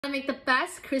I make the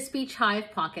best crispy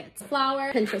chive pockets.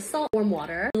 Flour, pinch of salt, warm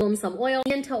water, bloom some oil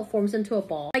until it forms into a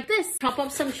ball. Like this. Chop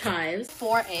up some chives,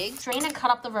 4 eggs, drain and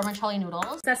cut up the vermicelli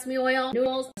noodles, sesame oil,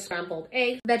 noodles, scrambled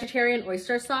egg, vegetarian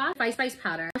oyster sauce, spice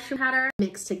powder, mushroom powder,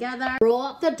 mix together. Roll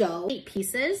up the dough, 8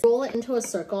 pieces, roll it into a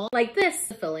circle. Like this.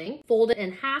 The filling, fold it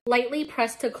in half, lightly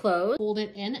press to close, fold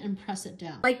it in and press it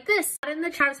down. Like this. Add in the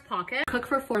chives pocket, cook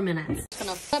for 4 minutes. Just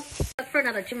gonna flip for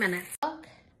another 2 minutes. Look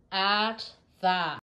at that.